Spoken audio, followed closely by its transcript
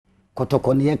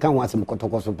Kotoko ne yeka wasem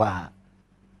Kotoko so pa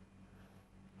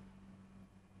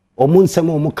omunsem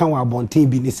omuka wa abonten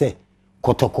bi ni se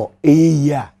Kotoko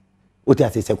eya oti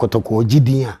ase se Kotoko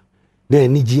ogidin a na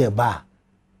anigi eba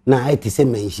na eti se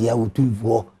menhia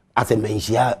Otumfuor ase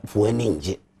menhia fo ani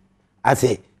nje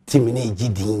ase timine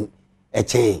gidin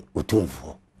eche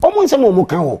Otumfuor omunsem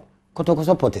omuka wo Kotoko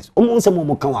supporters omunsem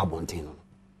omuka wa abonten no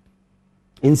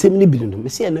ensem ni bi no me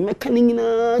se na meka ni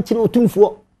nyina kire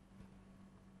Otumfuor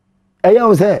eya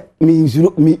o se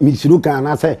mi suru kan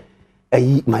na se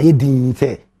ayi mayedin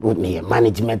se me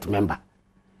management member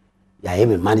ya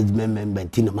me management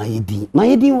member tino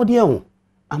mayedin odi e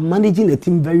I'm managing a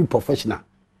team very professional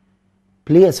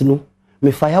players no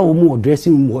me fire wo mu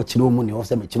dressing room wo kire wo mu ne o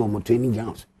se me kire wo mu training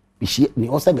grounds bi hie ne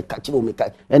o se be ka kire wo me ka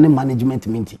any management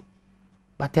meeting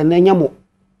but enanya mo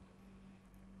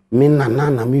me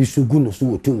na me sugu no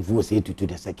so Otumfuor say to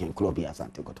the second club ya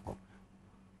Asante Kotoko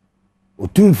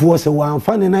Otumfuor say wa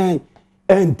amfane na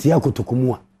entia Kotoko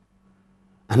mu a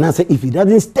and I say if he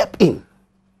doesn't step in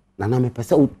nana me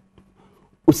pese o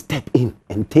step in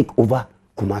and take over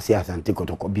Kumasi Asante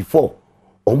Kotoko before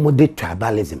omode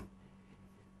tribalism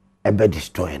ebe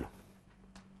destroy no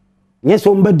yes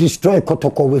ombe destroy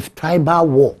Kotoko with tribal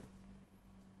war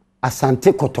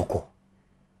Asante Kotoko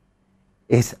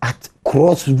is at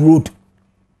crossroad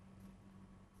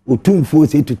Otumfuor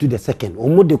say to the second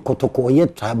omode Kotoko ye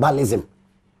tribalism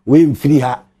we free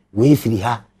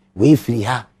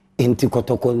her enti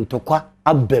Kotoko ntokwa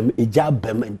abem eja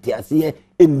abem enti ase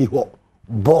eni ho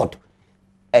board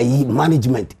ayi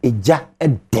management eja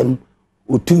edem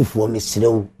Otumfuor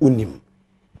mesrew unim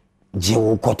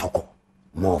jewo Kotoko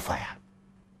more fire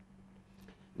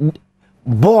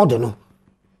board no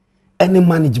any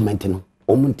management no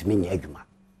omuntimi nya adwuma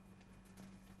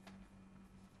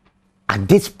at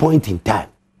this point in time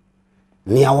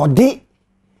me awode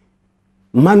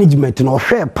management no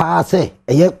hwe pa se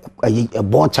eye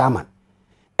board chairman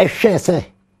hwe se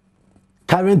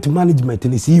current management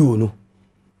ni CEO no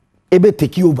ebe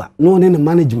take over no ne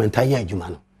management aye adwuma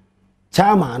no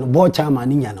chairman board chairman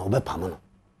ni nya na obepam no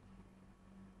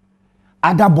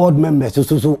other board members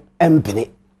so empene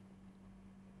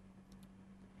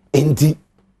enti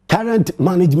current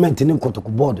management ni Kotoko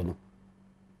board no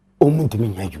omuntimi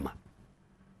nya adwuma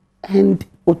and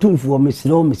Otumfuor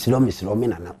mesro me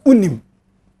nana unim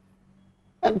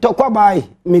ntokwa bai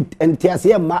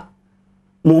entiase ma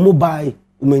momo bai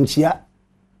umenchia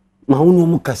ma hunu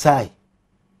mu kasai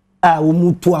a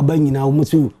umu to abanyina umu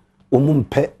su umu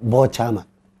mpe board chairman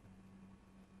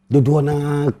dodo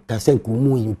na kasenku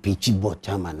umu impeach board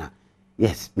chairman na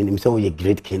yes minim say we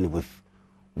great king with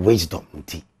wisdom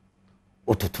nti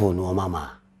ototo no mama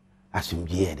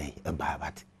asumdie dey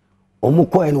about omu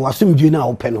ko en wasumdie na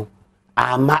ope no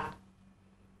ama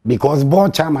because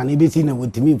board chairman e be see na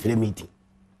wotimi mfre meeting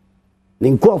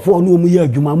ninkofo no mu ye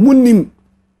adwuma munim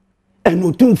en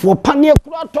Otumfuor panie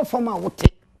kura to fama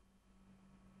wote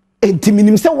enti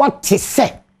minim se wate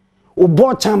se o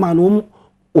board chairman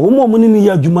o mu ni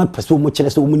ye adwuma pese o mu kire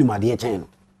se o mu ni made ye chen no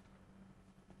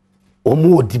o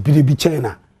mu odibire bi chen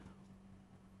na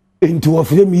enti wo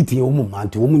fre meeting o mu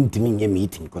mante o mu ntimi nye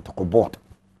meeting Kotoko board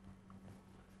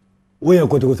we ye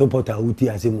Kotoko supporter uti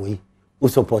asemu yi o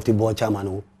support board chairman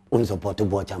o on support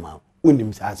board chairman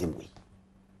unim sa asemu yi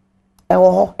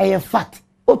ewo eye fact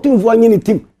Otumfuor anyi ni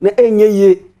team na enye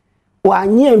ye wa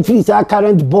anyi amfiri sa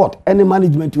current board any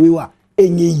management we wa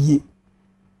enye ye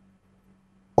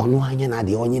onu anya na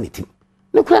de onye ni team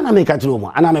ne kura na make atiro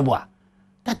mo ana me boa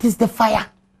that is the fire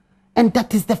and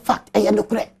that is the fact eye no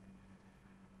kura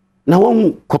na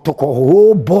won Kotoko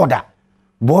whole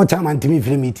board chairman team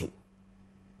free meeting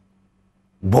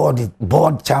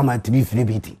board chairman team free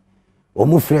meeting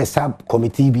omu free sub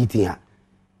committee meeting ha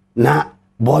na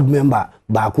board member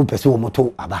ba ku pese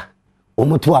omoto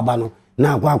aba no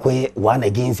na akwakoye 1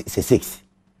 against 6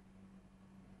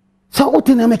 so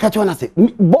utina make a chona say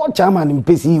board chairman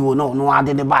mpesi you no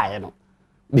ade de bae no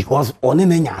because oni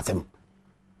na nya asem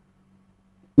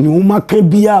ni uma ka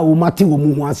bia wo mate wo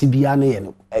mu ho ase bia na ye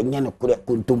no enye ne kure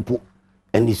kontompo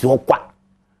eni so kwa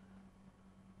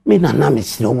me na me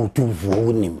sire wo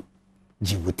Otumfuor nim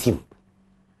jibutim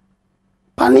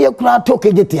pane ye kura to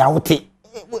kegete awote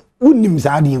unim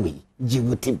zaade we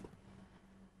jibutim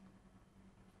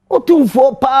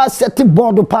Otumfuor pa set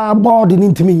board ni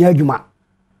ntimi nya adwuma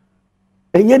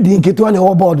enye din keto na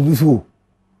o board bi so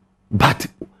but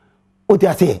oti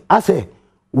ase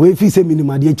we fi se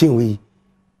minimade chen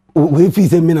we fi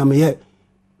se mina me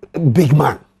big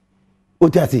man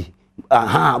oti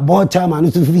board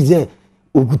chairman so fi se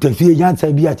okuta fi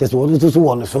yansa bi a chese wo so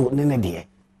wo so ne de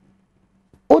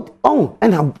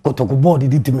and Kotoko board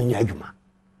di ntimi nya adwuma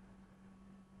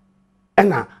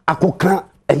ena akoka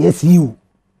yes you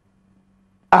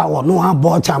awo no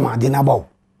abo chama de na bawo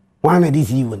one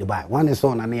this you ne buy one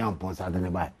so na ne ampon sa de ne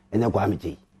buy enya kwa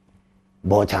meche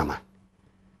bo chama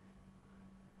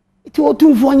iti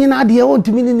Otumfuor nyina de o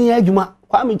ntimi ne adwuma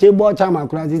kwa meche bo chama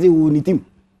kura sisi wo ni team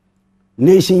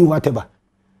nation whatever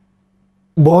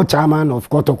bo chairman of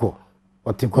Kotoko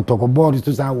or the Kotoko board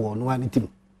to say no one team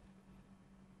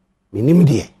minim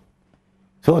die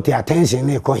so the attention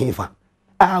ne ko hifa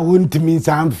won't mean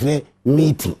some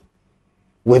meeting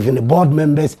with the board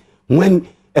members when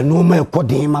a normal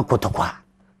kodima Kotoko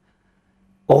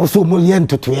also mulien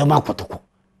to yama Kotoko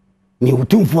ni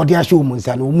Otumfuor dia show mun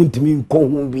sa no muntimi ko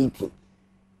hu meeting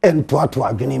en to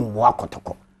adwene mo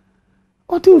Kotoko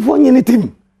Otumfuor nyine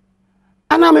team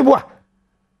anameboa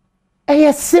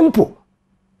simple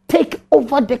take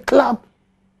over the club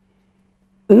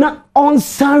na on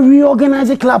san reorganize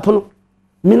the club no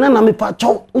mina na me pa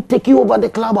chow take over the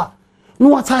club no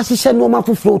wasa hye no ma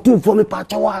foforo Otumfuor me pa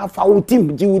chow afa wo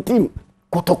team team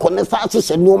Kotoko ne sa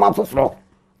hye no ma foforo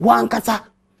wan kasa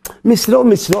mislo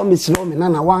mina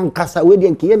na wan kasa we de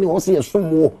nkiye ne wo se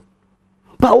yesomo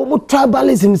pa wo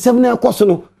tribalism 7 ekoso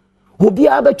no obi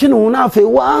abetwe no na afa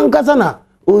wan kasa na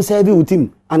o se bi wo team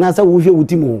anasa wo hwe wo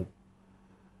team o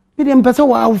me mpesa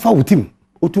wa fa wo team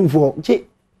Otumfuor che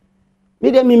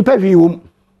me de me mpahwi wom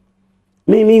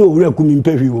me owura ku me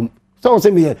mpahwi wom so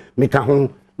se me ka ho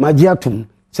magi atum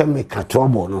se me ka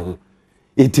trouble no ho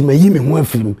eti mayi me ho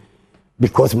afirim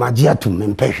because magi atum me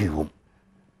mpahwi wom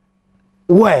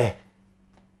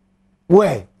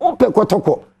we ope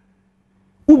Kotoko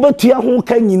ubetua ho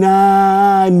ka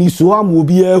nyina ni so am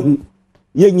obi ahu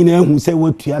ye nyina ahu se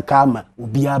watua ka ama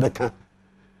obi abeka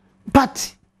but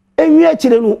enwi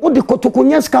akire no odi Kotoko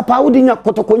nya skapa odi nya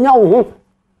Kotoko nya wo ho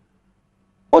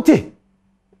oti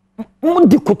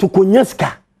mudi Kotoko nya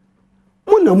ska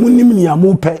muna munim ni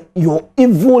amope your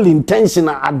evil intention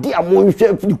ade amonhwe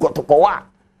firi Kotoko wa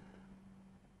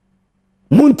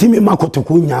muntimi ma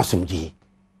Kotoko nya asomje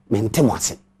mentem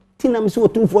ase tinam so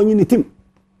Otumfuor nyine tim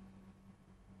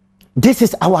this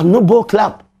is our noble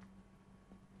club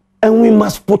and we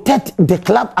must protect the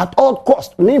club at all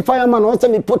costs. Me fireman also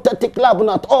me protect the club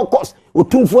at all costs.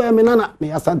 Otumfuor me nana me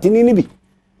Asantehene ni bi.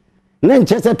 Na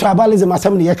nchese tribalism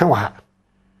asem ne yeka wa ha.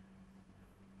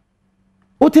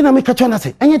 Otina me kacho na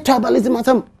se enye tribalism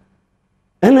asem.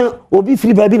 Ena obi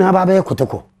fili baby na ba ba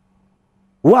Kotoko.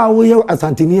 Wa wo ye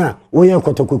Asantehene a wo ye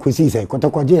Kotoko kwesi se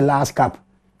Kotoko je last cap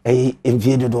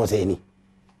invade do se ni.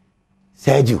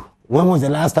 Sergio, when was the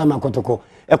last time Kotoko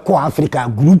Eco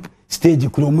Africa group stage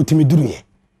kuro mutimi duruye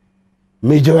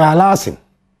Major Alasin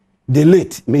the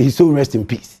late may he so rest in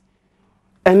peace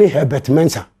any Herbert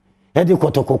Mensah heading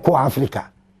Kotoko Africa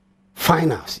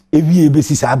finals ewie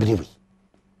besi sa abrewi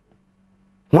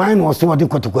why no so the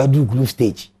Kotoko do group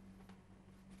stage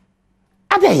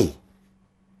adey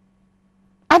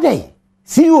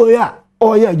see ya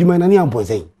oh yeah you man ani ampo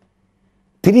say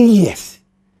 3 years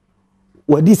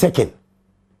wadi second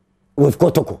with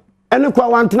Kotoko ene kwa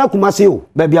wantena kumase o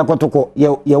baby Kotoko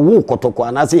ye wo Kotoko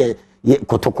anase ye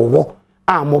Kotoko wo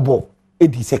amobo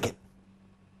edi second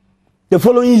the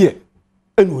following year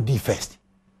ene odi first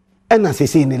and as I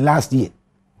say in the last year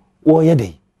wo ye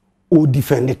dey o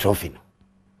defend the trophy no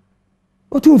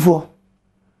Otumfuor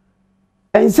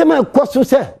ensema ekoso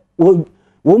se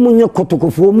wo munye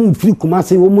Kotokofo mu mfiri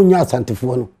kumase wo munye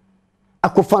Asantefo no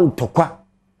akofa ntokwa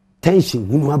tension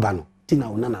hunu aba no tina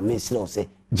ona na mesre o se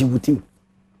jibutim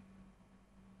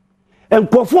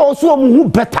enkofo oso mu hu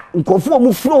better enkofo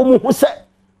mu fro mu hu se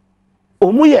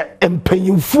omu ye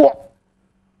empanyimfo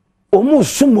omu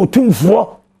sum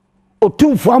Otumfuor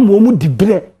am omu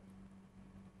dibre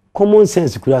common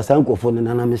sense kura san enkofo ne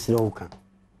nana mesre o kan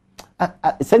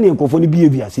sani enkofo ne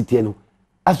biye asitie no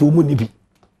aso omu ni bi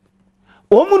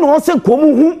omu no se ko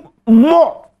mu hu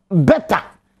more better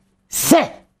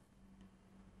se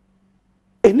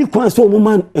eni kwan so omu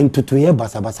man entutuye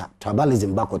basabasa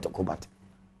tribalism ba Kotoko bat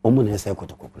omu na ese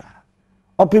Kotoko kura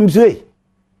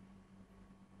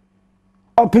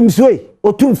opimswe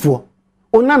Otumfuor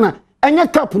onana enya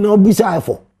cup na obisa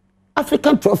afọ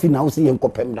African trophy na osi yen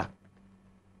kopemda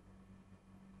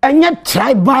enya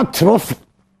tribal trophy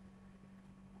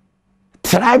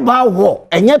tribal war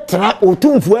enya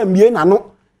Otumfuor amie na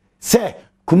no se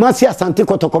Kumasi Asante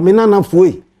Kotoko menana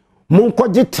fuoi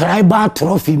munkoje tribal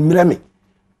trophy mreme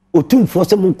Otumfuor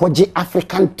se munkoje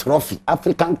African trophy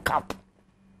African cup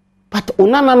but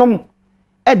onana no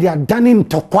e dia danin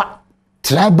tokwa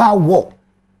tribal war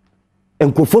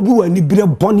enkofo bi wani bire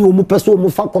boni omu peso omu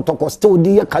fa Kotoko still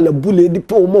di ye kalabule di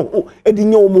pe omu edi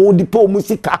nya omu di pe omu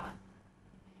sika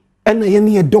ena ye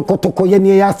ne dokotoko ye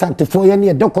ne Asantefo ye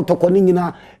ne dokotoko ni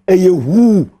nyina eye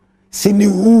hu sini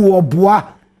hu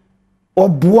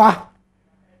oboa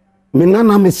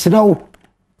menana mesrawo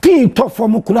pin tofo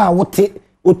kura wote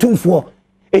Otumfuor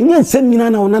enye nsem nyina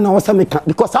na ona na wasa meka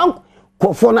because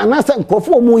kofo na nasa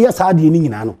kofo mu ye saade ni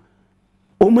nyina no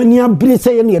omani abire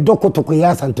se ye ne dokotoko ye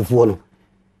Asantefo no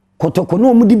Kotoko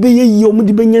no omudi be ye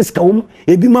omudi be nyeska wom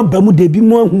ebi ma bamu de ebi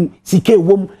mu ahu sike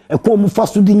wom ekọ mu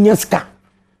faso di nyeska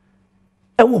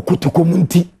ewo Kotoko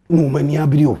munti no omani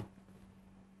abire o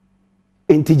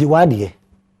enti jiwade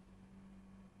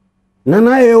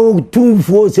nana ye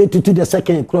Otumfuor se tutu the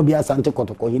second club ya Asante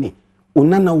Kotoko hini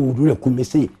onana wurure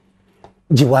kumese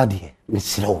jiwade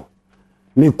mesrewo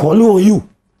me call on you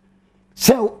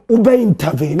say ube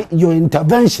intervene your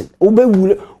intervention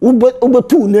ube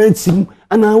tu na etim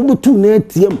ana ube tu na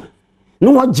etiem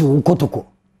no waji Kotoko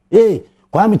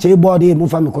kwa me che board e mo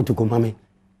fa me Kotoko mame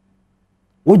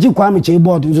oji kwa me che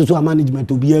board nso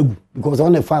management obi agu because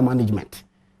on the farm management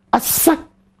asa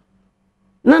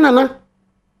na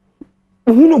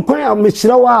hunu kwa ya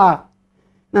mesrewa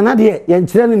na de ye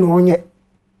nkyere ne no onye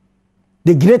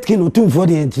the great king Otumfuor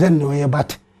de nkyere ne no onye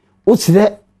but o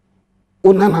sire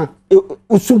onana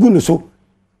usugunu so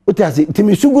otase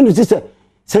timi sugunu se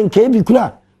senke bi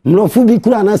kura mrofu bi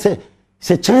kura na se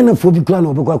China fo bi kura na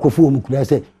obekwa kofu omu kura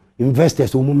se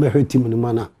investors omu mehe team ni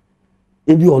mana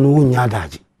ebi onu nya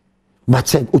adaji but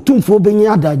se Otumfuor be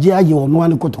nya adaji aye onu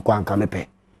an Kotoko anka mepe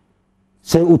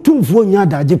se Otumfuor nya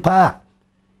adaji pa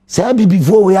se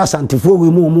bibifo we Asantefo we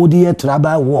mu di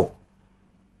traba wo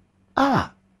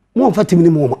mo fa team ni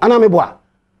mo ana meboa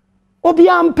obi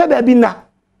ampe ba bi na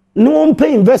no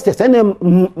pay investors and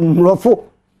mrofo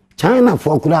China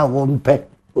for kura won pay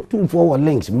Otumfuor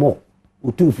links more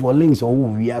Otumfuor links or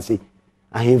we are say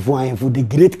I have the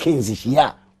great kings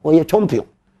here or your champion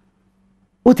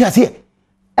what you say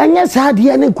and yes had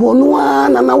ye ne ko no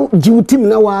na jiwtim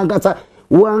na wa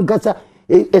gasa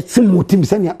simu tim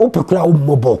senia opekura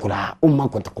ummobo kura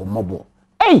ummakotoko mobo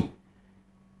hey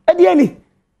ediani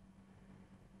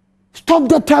stop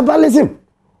the tribalism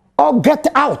or get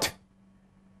out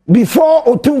before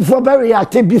Otumfuor be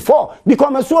react before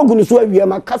because me so ogunu so awie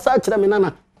makasa kire me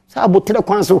nana sa abotere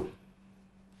kwan so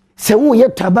se wo ye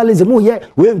tribalism wo ye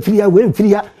we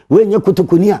mfiria we nye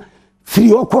Kotokoni a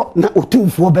firi okọ na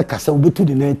Otumfuor be kasa obetu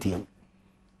de na atiem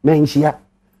menhia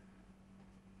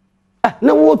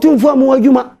na wo Otumfuor mo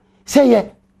adwuma se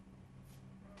ye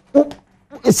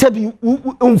se bi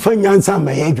umfanyansa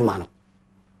ma ye adwuma no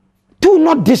do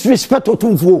not disrespect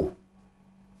Otumfuor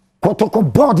Kotoko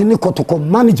board ni Kotoko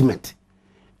management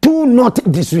do not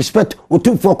disrespect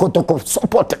Otumfuor Kotoko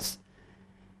supporters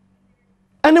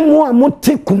any more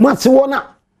mote kumase wona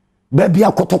baby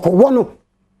Kotoko wono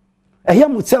eya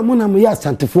mu se mo na mo ya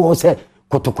Asantefo se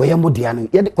Kotoko ya modia no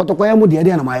ye Kotoko ya modia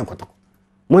de na ma ye Kotoko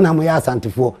mo na mo ya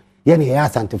Asantefo ye ne ya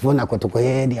Asantefo na Kotoko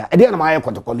ye de na ma ye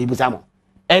Kotoko mi bisa mo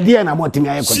de na mo timi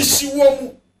ya Kotoko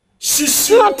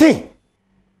sisi nothing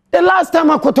the last time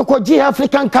Kotoko G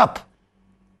African Cup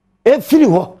efiri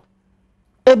ho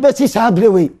ebesi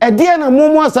sabrewe de na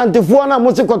mo Asantefo na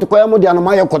mo se Kotoko ya modia na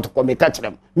ma ye Kotoko me ka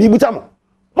kirem mi bisa mo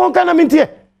mo kana mintie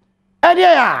de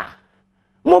ya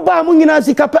mo ba mo nyina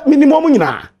sika minimum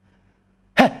nyina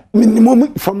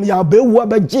minimum from ya be wo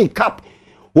ba G Cup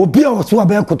obi a so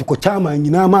ba Kotoko chama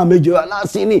nyina ma mejo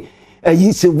alasi ni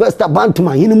yi Sylvester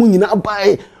Bantman yin mu nyina ba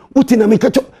utina me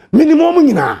kacho minimum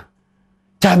nyina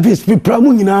Chavis people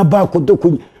mu nyina ba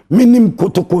Kotoko minim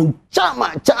Kotoko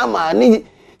chama ni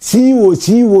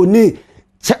CEO ni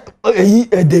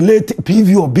the late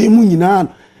PV obi mu nyina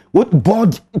what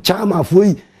board chama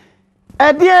foi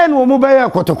edien wo mo ba ya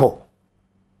Kotoko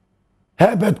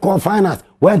Herbert Confinance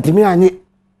went me anyi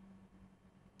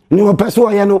ni wo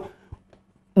peso ya no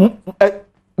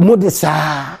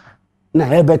modesa na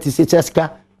Herbert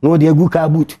Siseska no de agu ka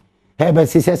boot Herbert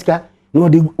Siseska no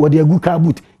de agu ka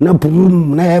boot na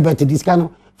prum na Herbert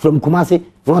Diskano from Kumasi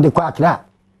no de kwa Accra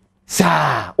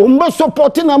sa o mbe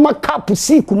supporting na makap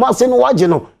si Kumasi no waje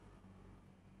no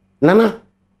nana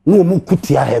no mu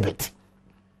kutia Herbert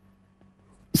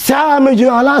sa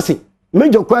mejo alasi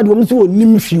mejo kwad wo mso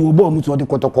onim fi wo bo mso de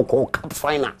Kotoko Cup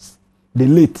Finance the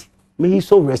late may he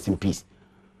so rest in peace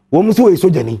wo mso we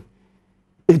sojani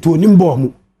eto onim bo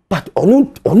mu but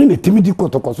onu ne timidi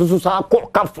Kotoko so sa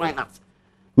Cup Finance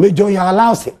mejo ya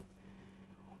alasi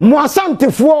mo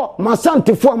Asantefo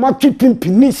ma twipim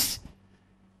pinis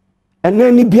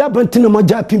ene ni bia bantina ma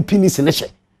ja pimpinis ne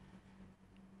hye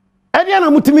ede na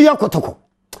mutimi ya Kotoko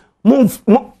mo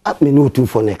me no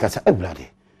Otumfuor ne kasa eblade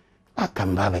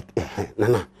akamba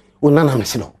nana onana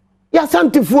meselo ya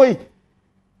Asantefo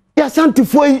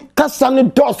kasa ne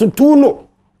dos tu no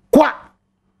kwa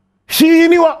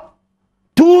shini wa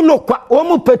tu no kwa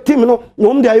omu petim no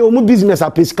omu de omu business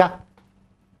apeska.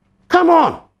 Come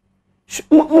on.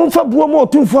 Mumfa buo mo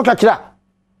Otumfuor kakira.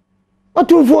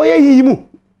 Otumfuor ye yimu.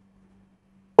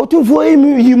 Otumfuor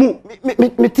yimu.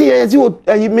 Me tie ezi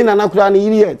me na nakura ni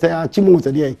yiri e say achimu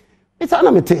se de. It's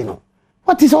ana me tie no.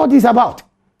 What is all this about?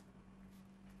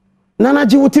 Nana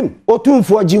jiwutim,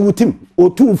 Otumfuor jiwutim.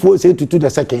 Otumfuor say to the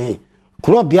second.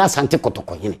 Kuro bia Asante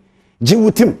Kotoko hini.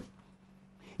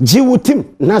 Jiwutim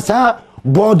na sa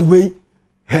board way.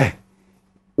 He.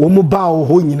 Omu ba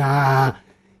ho nyina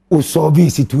usolve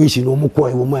situation omu ko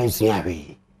e omu ansia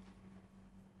hwe.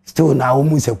 Still na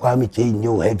omu se kwa me change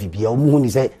yo heavy bia omu ni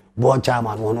say board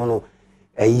chairman no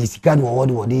sika no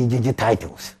wode jeje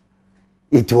titles.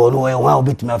 It will no e wa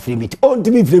obetuma free meeting. On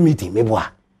to me free meeting me boa.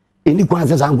 Eni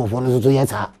kwanse sangofo no so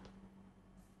yes ha.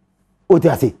 Oti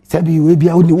ase sabi we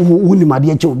bia uni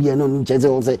made che obi no nche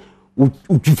say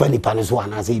utwifa ni pa no so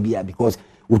ana say bia because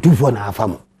utufo na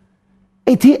afam.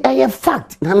 Eti a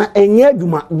fact na enye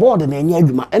adwuma board na enye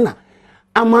adwuma ena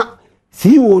ama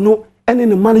CEO no ene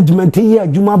ne management ye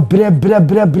adwuma bre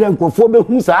nkofo be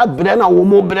hu sa bre na wo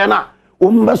mo bre na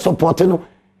wo mo be support no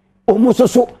wo mo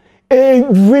so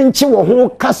winchi wo ho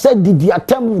kasa didi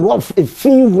atem rough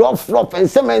rough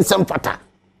ensem fata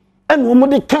en wo mo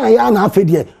de kan ya na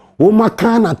afedie wo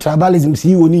maka na tribalism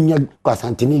CEO ni nya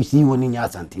Asantehene CEO ni nya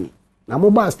Asantehene na mo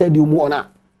ba stadium ona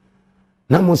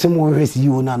na mo se mo hwe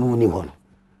CEO na no ni ho no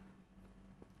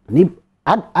ni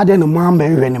ade no ma me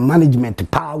hwe ne management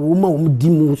pa wo ma wo di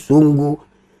mu songo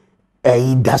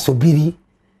dasobiri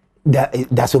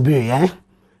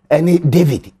eni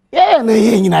David na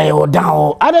ye nyina ye odan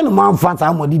o ade no ma mfa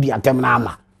sa mo di atem na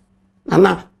ama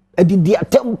na di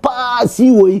atem pa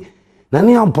CEO yi na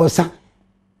ne amposa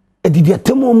di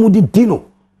atem mo di no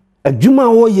adwuma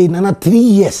wo ye na 3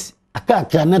 years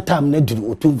aka na time na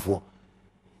duru Otumfuor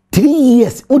 3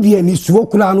 years odi ani suo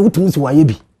kula no utum si waye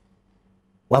bi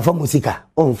wafa musika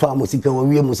onfa musika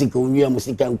wawie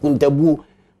musika nkuntabu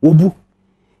obu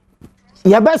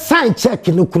ya be sign check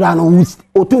no kula no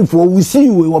Otumfuor wusi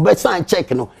we wo be sign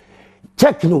check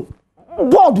no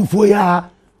board fo ya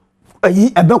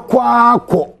ayi ebe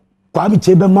kwa bi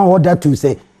chebe ma order to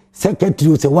say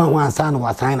secretary say wan san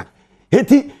wa sign na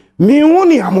eti mi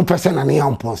woni amopese na ne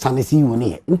yampon san si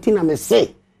woni nti na me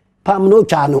say pam no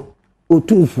twa no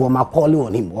Otumfuor ma call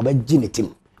on him obaji ne tim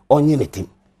onye ne tim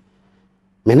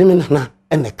meneme na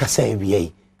ene kasa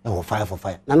ewie e wo fire for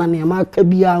fire nana ne ma ka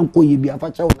bia nko ye bia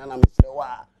fa chew nana mesrewa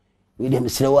we dem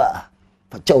mesrewa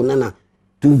fa chew nana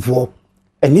Otumfuor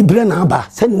eni bre na aba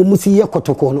se ne omu si ye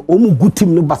Kotoko no omu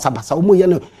gutim no basa omu ye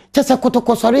no chese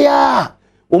Kotoko sori ya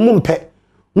omu mpe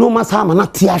no masa ma na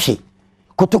tiahwe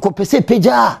Kotoko pese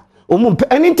peja omu mpe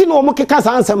eni nti no omu keka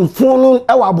sansem fun no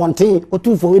e wa bonten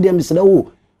Otumfuor we dem mesrewa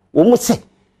omu se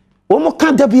omu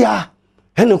ka da bia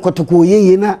ene Kotoko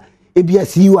ye na ebia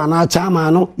CEO ana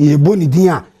chama no ye boni din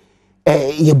a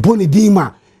ye boni din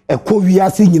ma ko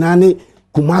wiase nyina ne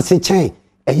Kumase chen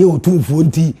ye Otumfuor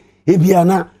nti ebia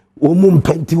na omu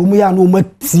mpenti omu ya no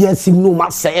matia sim no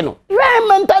masɛ no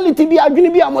mentality bi adwene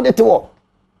bi amodete wo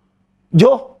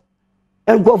jo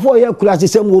enkofo ye kurase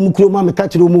sem omu kuro ma me ka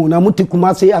kire omu na muti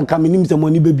Kumase ya nka menim sem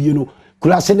oni bebie no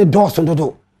kurase ne doso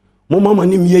dodo mo mama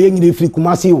nim ye nyire firi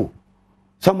Kumase o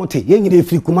samote ye nyire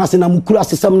firi Kumase na mu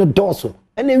kurase sem no doso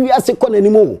ene wiase kɔ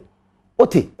nanimo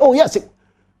ote yes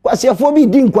kwase afo bi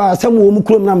din kwa asem wo mu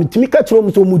krom na metimi ka kire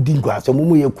omu so mu din kwa asem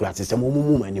mu ye kurase sem omu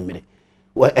mu mani mere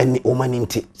ene o mani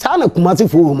nti sa na Kumase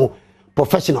fo omu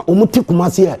professional omu ti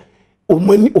Kumase e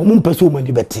omu mpese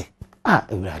omani bete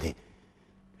ewrade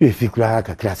we fi kura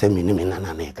ka kra sem ni me na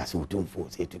ka so Otumfuor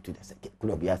se tutu de seke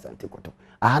kura bi Asante koto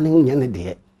ne nya ne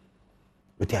de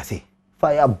ote ase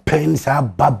fire burns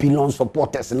Babylon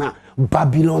supporters na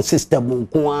Babylon system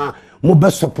nko mo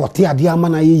be support ade ama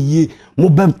na ye mo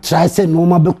be try say no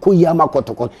ma be koyi ama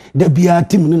Kotoko da bia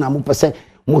team no na mo pese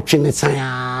mo twene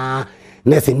san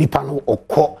na se nipa no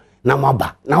okọ na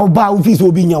maba na oba office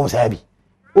obi nya wo sabi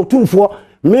Otumfuor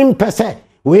me pese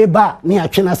we ba ni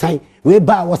atwena san we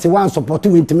ba wo se wan support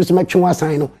we ntimi so matwe wan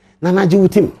san no na na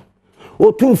jiwutim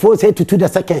Otumfuor say to the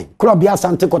second club ya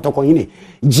Asante Kotoko yini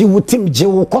jiwutim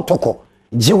jiwo Kotoko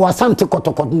jiwo Asante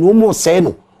Kotoko no mo say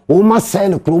no o ma say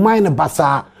no kromai ne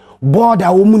basa board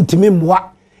a wo ntimi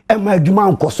mwa e ma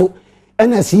adwuma nkoso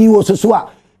ena CEO so a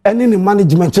ene ne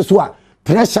management so a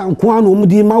pressure nko an wo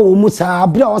mudi ma wo mu sa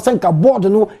abra o senka board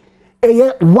no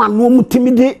eye one wo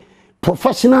mutimi de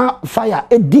professional fire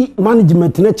edi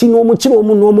management na chi no mo chire wo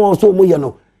mu no mo so mo ye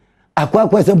no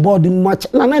akwa se board match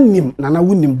nana nim nana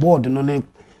wunim board no ne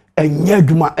enya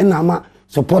adwuma ena ma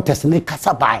supporters ne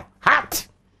kasa by heart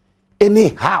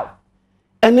anyhow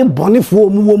ene bonefo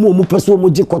mu peso mu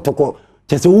ji Kotoko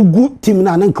chese ugu team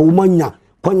na nka wo manya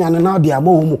konya na de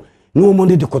ama wo mu ni wo mu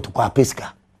de Kotoko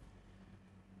apeska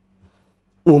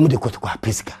wo mu de Kotoko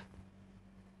apeska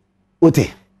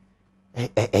ote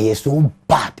so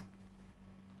bad.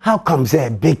 How come say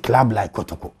a big club like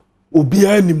Kotoko obi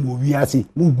animu wi ase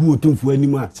mu gu Otumfuor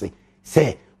animu ase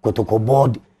say Kotoko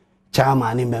board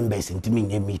chairman and members intimi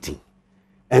nye meeting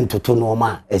and to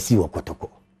normal esi wo Kotoko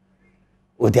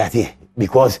ote ate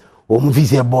because o mu fi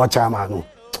say board chairman no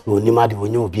oni ma de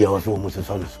onye obi e o so mu so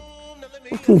so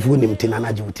Otumfuor nim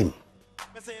tinana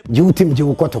jiwutim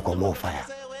jiwu Kotoko more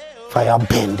fire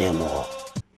burn them all.